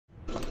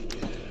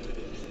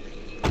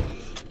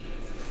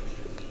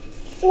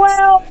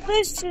Well,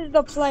 this is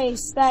the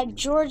place that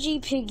Georgie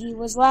Piggy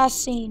was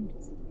last seen.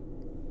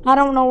 I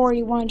don't know where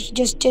he went. He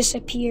just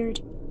disappeared.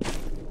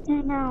 I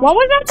know. What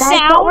was that Guys,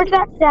 sound? what was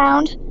that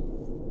sound?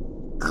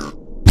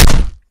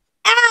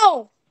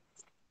 Ow!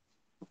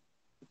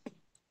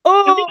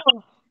 Oh,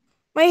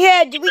 my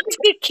head. Did we just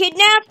get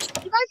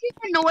kidnapped? You guys hear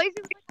the noise?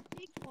 It was like a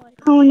big one.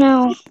 Oh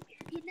no.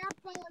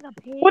 Kidnapped by like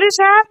a pig. What is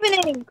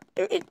happening?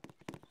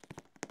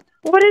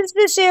 What is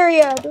this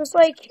area? There's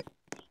like...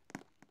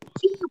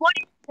 What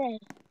is this?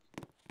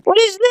 What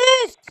is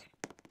this?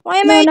 Why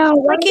am I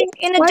Why, like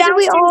in a why do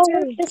we downstairs all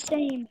area? look the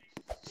same?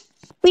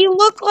 We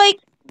look like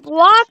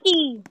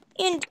Blocky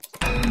and...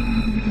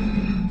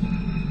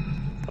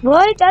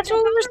 What? That's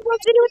what we were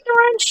supposed to do with the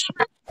wrench?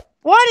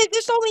 What? Is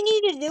this all we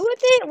need to do with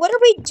it? What are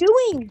we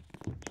doing?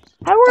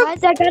 How are...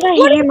 Guys, I got a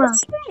What is hammer.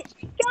 this?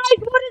 Guys,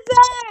 what is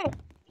that?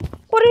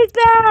 What is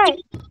that?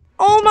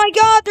 Oh my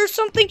god, there's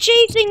something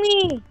chasing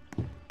me.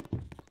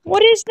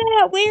 What is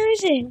that? Where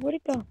is it? Where'd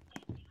it go?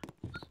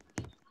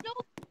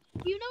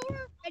 Do you know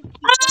where?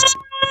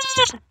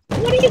 Ah!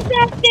 What is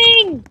that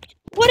thing?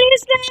 What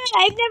is that?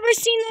 I've never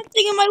seen that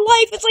thing in my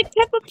life. It's like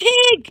Peppa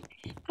Pig.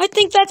 I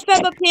think that's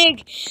Peppa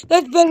Pig.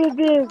 That's Peppa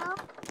Pig.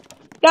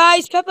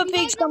 Guys, Peppa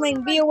Pig's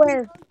coming. Be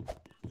aware.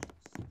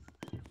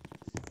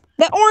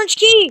 The orange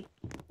key.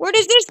 Where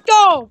does this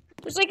go?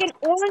 There's like an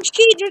orange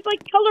key. There's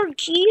like colored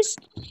keys.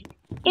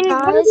 And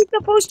what are we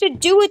supposed to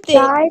do with it?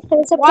 Guys,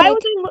 there's a Why pig.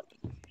 would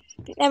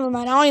they Never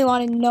mind. I don't even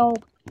want to know.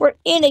 We're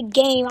in a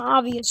game,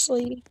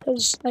 obviously.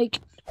 Because, like,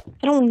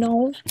 I don't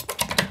know.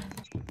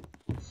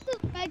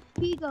 Red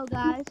Pigo,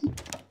 guys.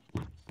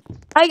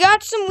 I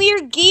got some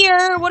weird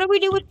gear. What do we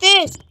do with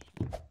this?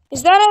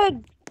 Is that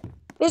a...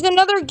 There's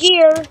another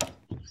gear.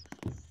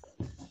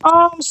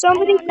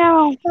 Somebody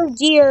know.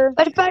 Gear.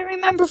 But if I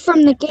remember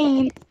from the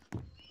game,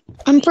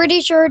 I'm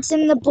pretty sure it's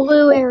in the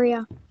blue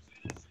area.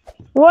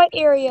 What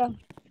area?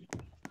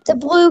 The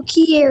blue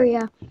key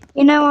area.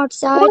 You know,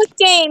 outside. What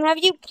game? Have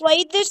you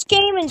played this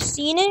game and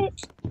seen it?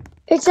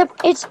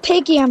 It's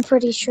Piggy, I'm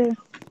pretty sure.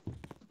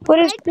 What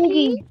is Red Piggy?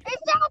 key?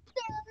 It's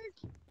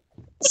downstairs.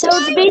 So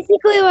it's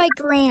basically like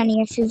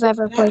Granny, if you've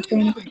ever played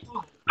Granny.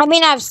 I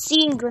mean, I've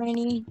seen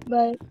Granny,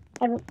 but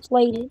I haven't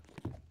played it.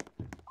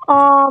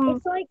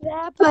 It's like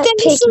that, but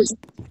Piggy.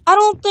 I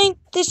don't think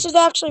this is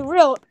actually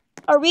real.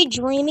 Are we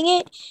dreaming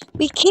it?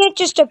 We can't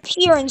just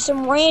appear in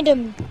some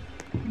random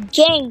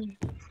game.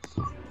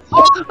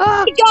 Oh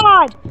my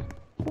god!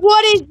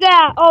 What is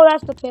that? Oh,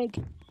 that's the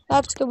pig.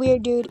 That's the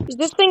weird dude. Is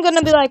this thing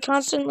gonna be like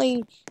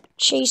constantly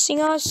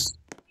chasing us?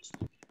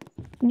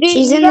 Do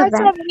you guys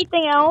have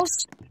anything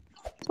else?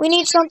 We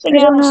need something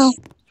else. I don't know.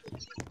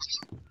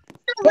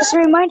 This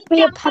reminds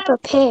me of Peppa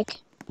Pig.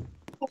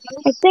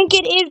 I think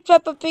it is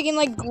Peppa Pig and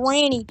like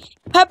Granny.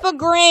 Peppa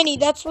Granny,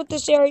 that's what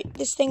this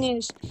thing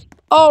is.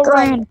 Oh,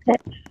 right.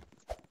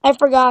 I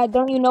forgot.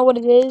 Don't you know what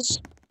it is?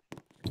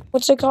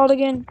 What's it called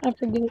again? I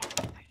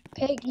forget.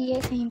 Piggy,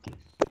 I think.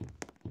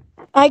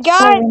 I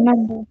got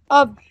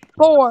a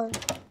board.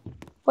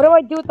 What do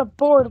I do with the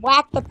board?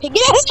 Whack the pig.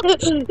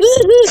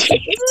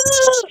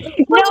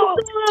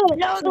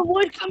 No, the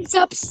wood comes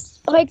up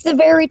like the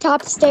very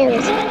top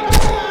stairs.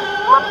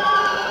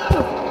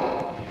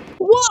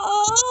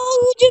 Whoa!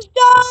 Who just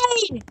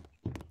died?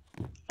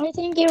 I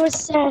think it was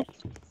Seth.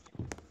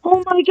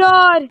 Oh my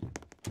god!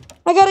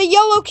 I got a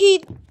yellow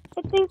key.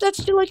 I think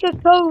that's still like a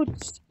code.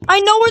 I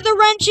know where the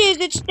wrench is.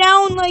 It's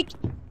down like...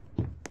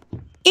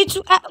 It's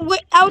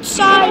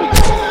outside.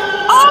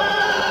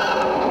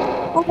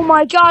 Oh! Oh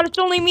my god, it's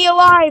only me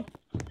alive.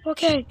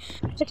 Okay,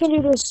 I can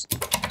do this.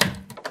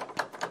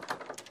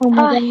 Oh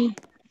my god.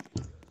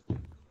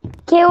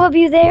 Caleb,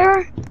 you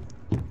there?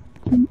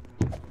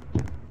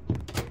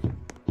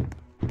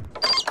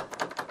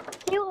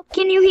 Caleb,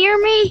 can you hear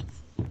me?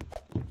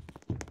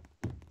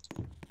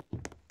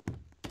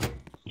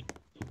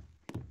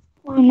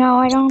 Oh no,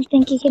 I don't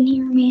think he can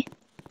hear me.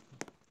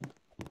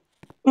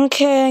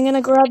 Okay, I'm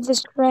gonna grab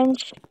this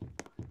wrench.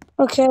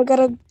 Okay, I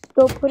gotta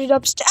go put it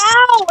upstairs.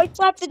 Ow! I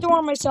slapped the door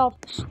on myself.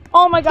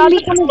 Oh my god.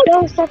 Become a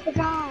ghost, I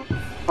forgot.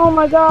 Oh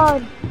my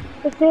god.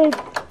 The pig.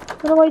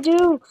 What do I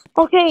do?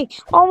 Okay,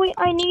 all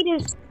I need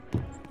is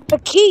a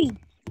key.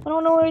 I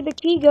don't know where the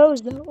key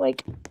goes though.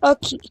 Like, a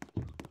key.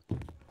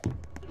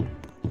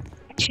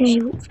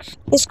 Okay,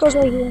 this goes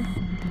right here.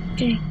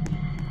 Okay.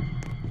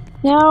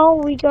 Now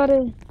we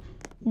gotta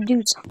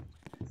do something.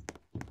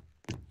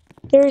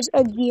 There's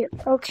a gear.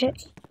 Okay.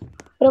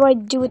 What do I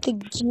do with the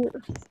gear?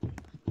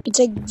 It's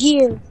a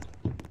gear.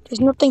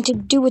 There's nothing to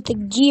do with the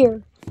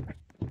gear.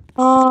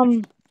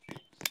 I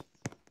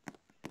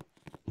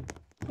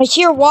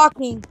hear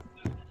walking.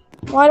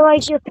 Why do I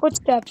hear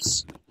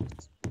footsteps?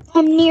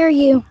 I'm near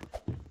you.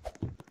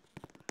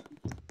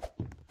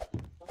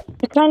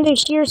 I kind of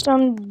hear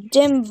some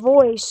dim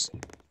voice.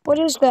 What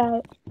is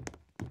that?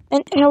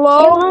 And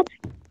hello?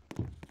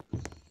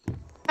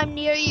 I'm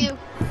near you.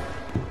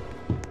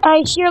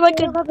 I hear like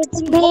a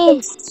dim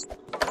voice.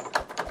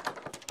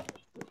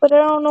 But I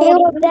don't know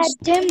what it is.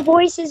 That dim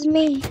voice is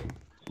me.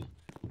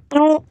 I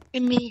don't...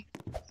 And me.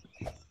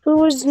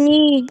 Who is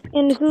me?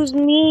 And who's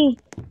me?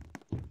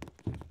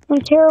 I'm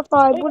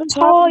terrified. What is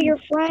Call happening? your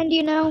friend,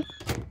 you know.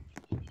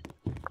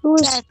 Who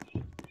is?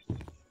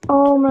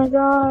 Oh my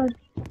god.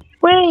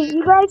 Wait,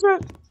 you guys are.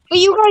 But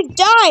you guys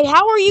died.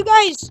 How are you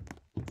guys?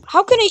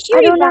 How can I hear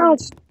I you don't know.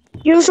 guys?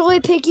 Usually,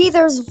 Piggy,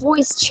 there's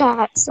voice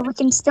chat, so we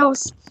can still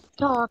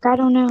talk. I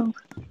don't know.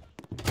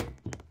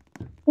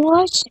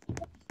 What?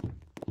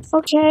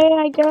 Okay,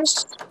 I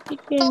guess you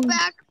Go can.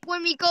 back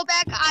when we go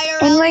back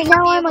IRL. And right You won't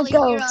now, be I'm able a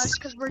to hear us ghost.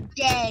 because we're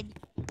dead.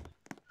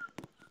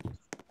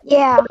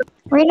 Yeah.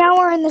 Right now,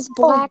 we're in this Oh,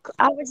 black.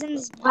 I was in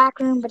this black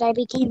room, but I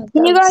became a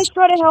can you guys ghost.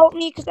 try to help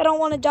me? Because I don't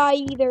want to die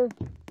either.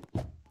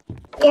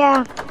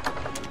 Yeah.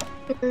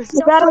 I So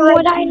got a from red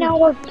what I key.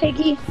 know of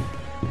Piggy,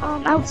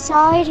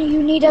 outside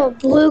you need a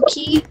blue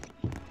key.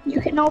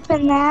 You can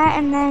open that,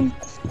 and then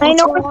I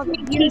that's know where where all the the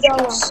key gears go.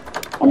 goes.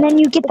 And then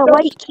you get It the goes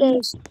white key.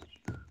 upstairs.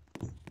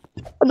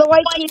 The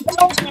white key. Is that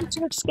all we need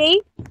to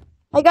escape?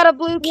 I got a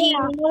blue key. Yeah.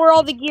 I know where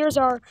all the gears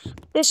are.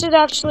 This is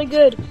actually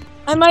good.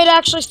 I might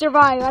actually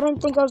survive. I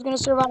didn't think I was going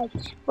to survive.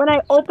 When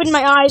I opened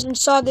my eyes and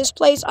saw this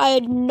place, I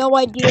had no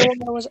idea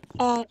where I was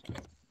at.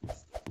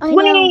 I know.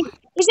 Wait,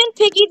 isn't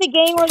Piggy the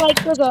game where,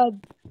 like, there's a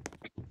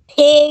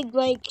pig,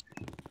 like,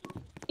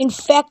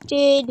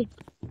 infected?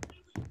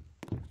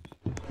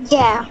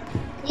 Yeah.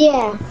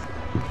 Yeah.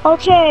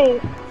 Okay,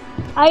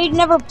 I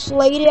never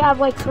played it. I've,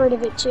 like, heard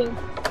of it, too.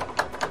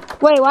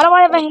 Wait, why do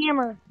I have a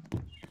hammer?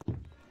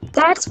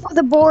 That's for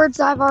the boards.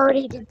 I've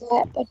already did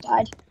that, but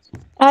died.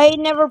 I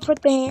never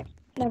put the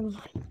Never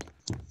mind.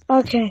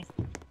 Okay.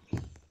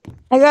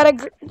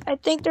 I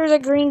think there's a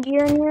green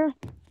gear in here.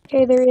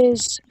 Okay, there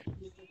is.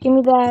 Give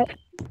me that.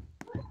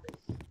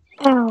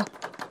 Ow.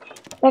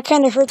 That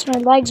kind of hurts my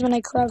legs when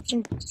I crouch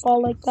and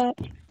fall like that.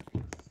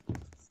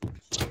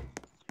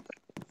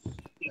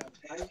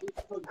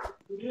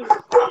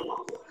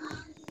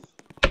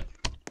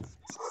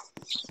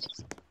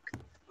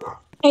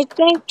 I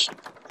think.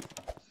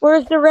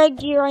 Where's the red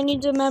gear? I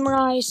need to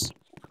memorize.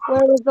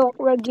 Where was the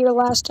red gear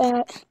last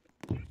at?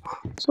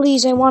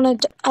 Please, I don't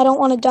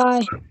want to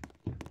die.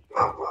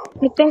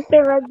 I think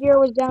the red gear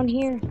was down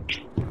here.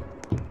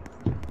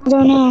 I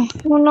don't know.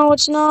 Oh no,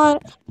 it's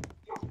not.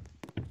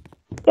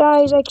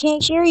 Guys, I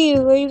can't hear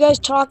you. Are you guys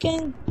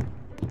talking?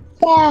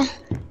 Yeah.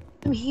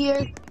 I'm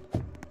here.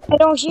 I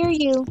don't hear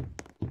you.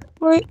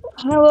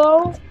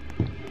 Hello?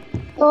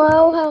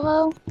 Hello,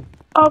 hello.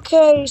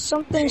 Okay,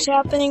 something's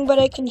happening, but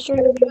I can hear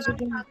you guys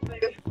again.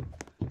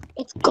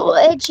 It's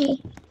glitchy.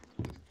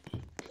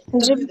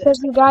 Is it because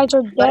you guys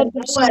are dead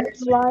but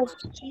someone's alive?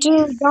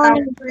 Dude,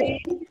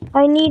 Donnie,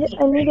 I need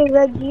a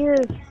red gear.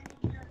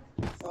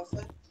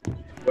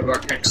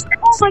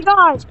 Oh my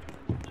god!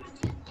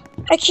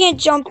 I can't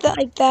jump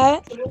like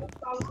that.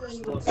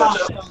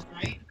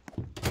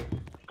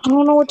 I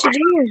don't know what to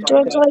do. Do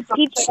I just like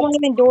keep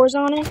slamming doors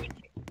on it?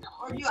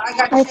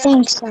 I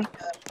think so.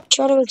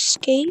 Try to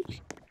escape?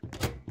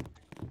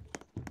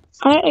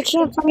 I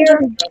can't find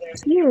any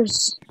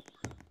gears.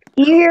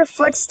 You hear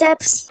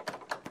footsteps?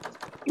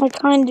 I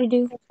kinda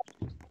do.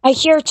 I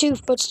hear two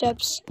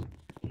footsteps.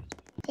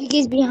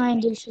 Piggy's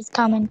behind you. She's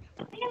coming.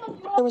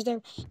 I was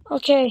there.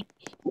 Okay.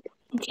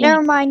 Okay.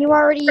 Never mind. You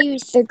already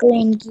used the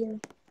green gear.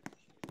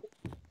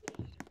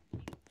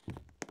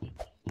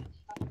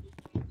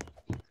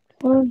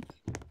 Where's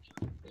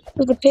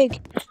the pig?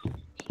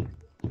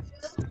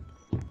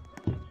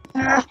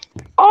 Ah,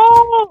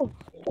 Oh!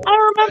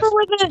 I remember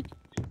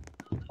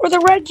where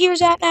the red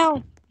gear's at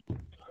now.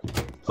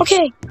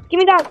 Okay, give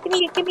me that.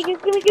 Give me.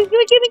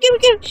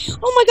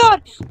 Oh my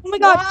god. Oh my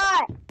god.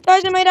 What?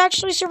 Guys, I might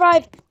actually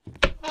survive.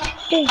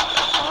 Okay.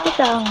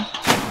 so.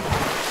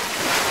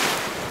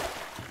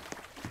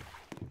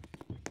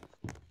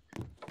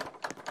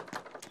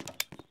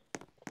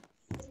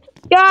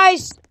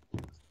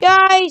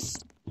 Guys.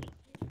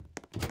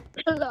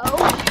 Hello?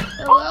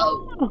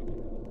 Hello?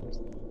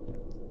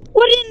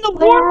 What in the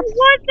What world happened?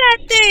 was that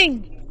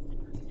thing?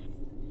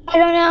 I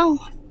don't know.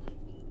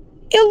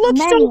 It looks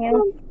so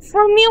Menu.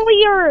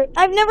 familiar.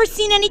 I've never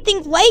seen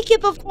anything like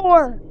it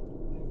before.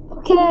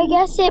 Okay, I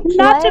guess it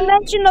Not to played.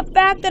 mention the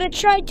fact that it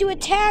tried to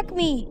attack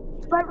me.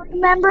 But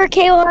remember,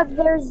 Caleb,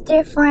 there's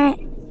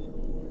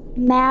different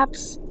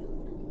maps.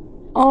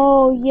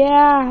 Oh,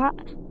 yeah.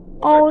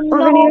 Oh, We're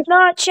no, gonna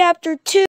not chapter 2.